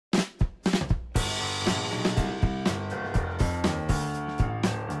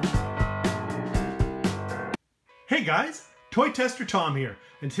Hey guys, Toy Tester Tom here,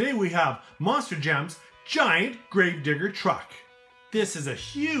 and today we have Monster Jam's giant GraveDigger truck. This is a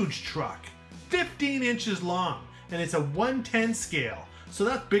huge truck, 15 inches long, and it's a 1/10 scale, so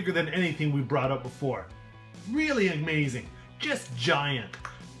that's bigger than anything we brought up before. Really amazing, just giant.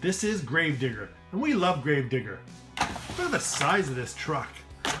 This is GraveDigger, and we love GraveDigger. Look at the size of this truck.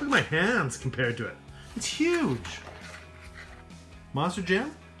 Look at my hands compared to it. It's huge. Monster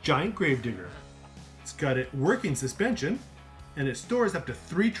Jam, giant GraveDigger. It's got a working suspension, and it stores up to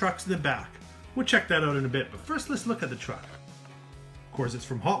 3 trucks in the back. We'll check that out in a bit, but first let's look at the truck. Of course, it's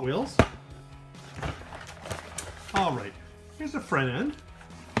from Hot Wheels. Alright, here's the front end.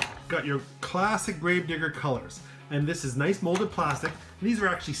 Got your classic GraveDigger colors, and this is nice molded plastic, and these are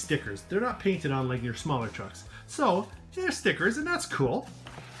actually stickers. They're not painted on like your smaller trucks. So, they're stickers, and that's cool.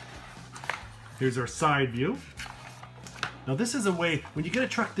 Here's our side view. Now this is a way, when you get a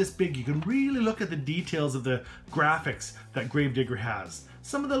truck this big, you can really look at the details of the graphics that GraveDigger has.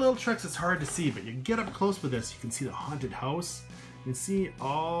 Some of the little trucks it's hard to see, but you can get up close with this. You can see the haunted house. You can see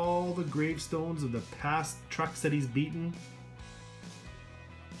all the gravestones of the past trucks that he's beaten.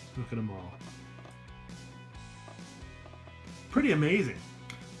 Look at them all. Pretty amazing.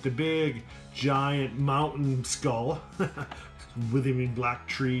 The big, giant mountain skull. Withering black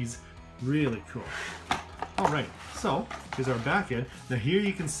trees. Really cool. Alright, so here's our back end. Now here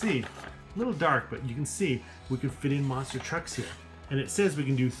you can see, a little dark, but you can see we can fit in monster trucks here. And it says we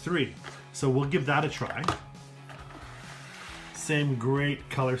can do 3. So we'll give that a try. Same great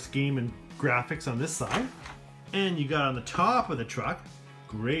color scheme and graphics on this side. And you got on the top of the truck,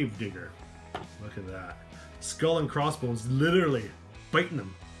 GraveDigger. Look at that. Skull and crossbones literally biting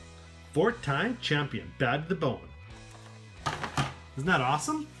them. 4-time champion, bad to the bone. Isn't that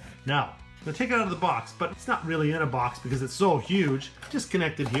awesome? Now, I'm going to take it out of the box, but it's not really in a box because it's so huge. Just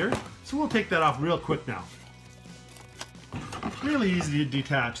connected here. So we'll take that off real quick now. Really easy to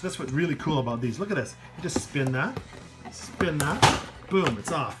detach. That's what's really cool about these. Look at this. You just spin that, boom,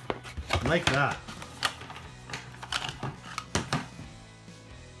 it's off. Like that.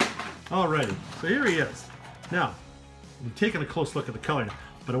 Alrighty, so here he is. Now, I'm taking a close look at the color,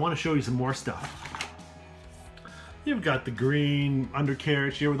 but I want to show you some more stuff. You've got the green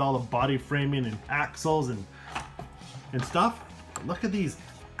undercarriage here with all the body framing and axles and stuff. Look at these.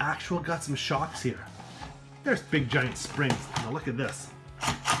 Actual got some shocks here. There's big giant springs. Now look at this.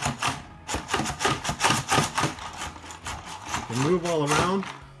 You can move all around.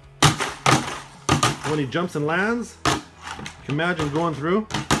 When he jumps and lands, you can imagine going through.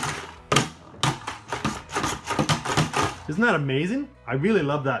 Isn't that amazing? I really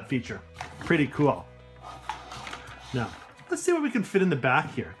love that feature. Pretty cool. Now, let's see what we can fit in the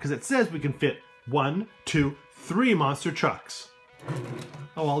back here, because it says we can fit 1, 2, 3 monster trucks.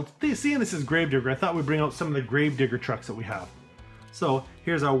 Oh, well, seeing this is GraveDigger, I thought we'd bring out some of the GraveDigger trucks that we have. So,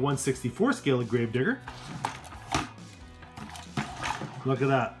 here's our 1/64 scale of GraveDigger. Look at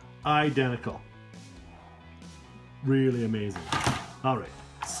that. Identical. Really amazing. Alright,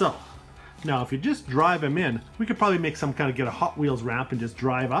 so, now if you just drive them in, we could probably make some kind of, get a Hot Wheels ramp and just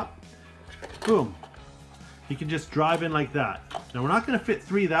drive up. Boom. You can just drive in like that. Now we're not going to fit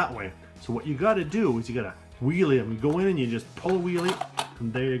 3 that way. So what you got to do is you got to wheelie them. You go in and you just pull a wheelie,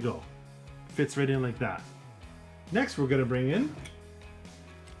 and there you go. Fits right in like that. Next we're going to bring in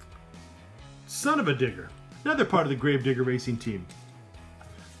Son of a Digger, another part of the GraveDigger racing team.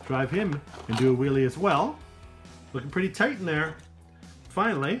 Drive him and do a wheelie as well. Looking pretty tight in there.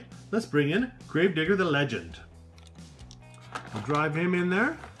 Finally, let's bring in GraveDigger the Legend. We'll drive him in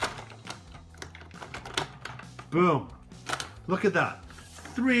there. Boom. Look at that.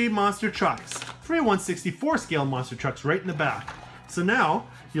 3 monster trucks. 3 1/64 scale monster trucks right in the back. So now,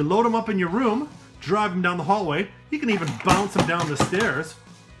 you load them up in your room, drive them down the hallway. You can even bounce them down the stairs,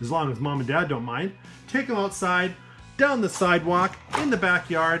 as long as mom and dad don't mind. Take them outside, down the sidewalk, in the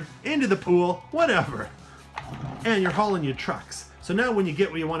backyard, into the pool, whatever. And you're hauling your trucks. So now when you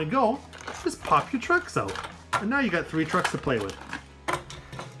get where you want to go, just pop your trucks out. And now you got 3 trucks to play with.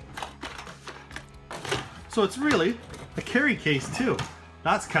 So it's really a carry case too.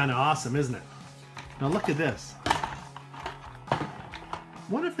 That's kind of awesome, isn't it? Now look at this.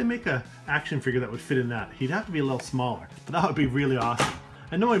 What if they make an action figure that would fit in that? He'd have to be a little smaller, but that would be really awesome.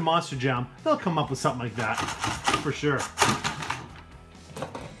 And knowing Monster Jam, they'll come up with something like that, for sure.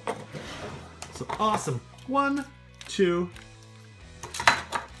 So awesome. 1, 2,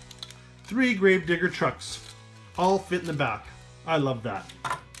 3 GraveDigger trucks. All fit in the back. I love that.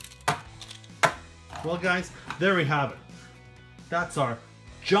 Well guys, there we have it. That's our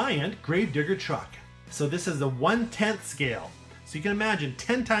giant GraveDigger truck. So this is the 1/10 scale. So you can imagine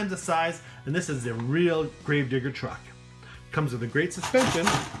 10 times the size, and this is a real GraveDigger truck. Comes with a great suspension,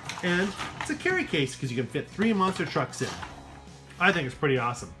 and it's a carry case because you can fit 3 monster trucks in. I think it's pretty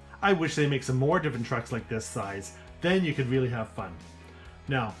awesome. I wish they make some more different trucks like this size. Then you could really have fun.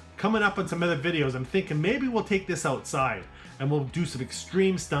 Now, coming up on some other videos, I'm thinking maybe we'll take this outside and we'll do some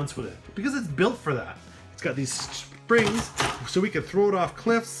extreme stunts with it because it's built for that. It's got these springs so we can throw it off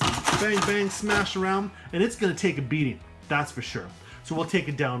cliffs, bang, bang, smash around, and it's gonna take a beating, that's for sure. So we'll take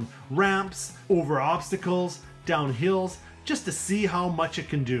it down ramps, over obstacles, down hills, just to see how much it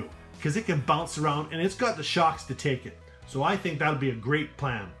can do because it can bounce around and it's got the shocks to take it. So I think that'll be a great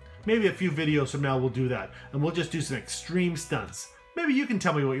plan. Maybe a few videos from now we'll do that and we'll just do some extreme stunts. Maybe you can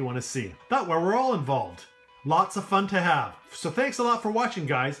tell me what you want to see. That way we're all involved. Lots of fun to have. So thanks a lot for watching,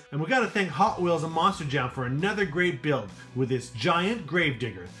 guys. And we got to thank Hot Wheels and Monster Jam for another great build with this giant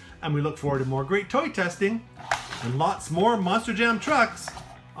GraveDigger. And we look forward to more great toy testing and lots more Monster Jam trucks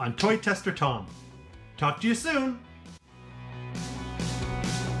on Toy Tester Tom. Talk to you soon.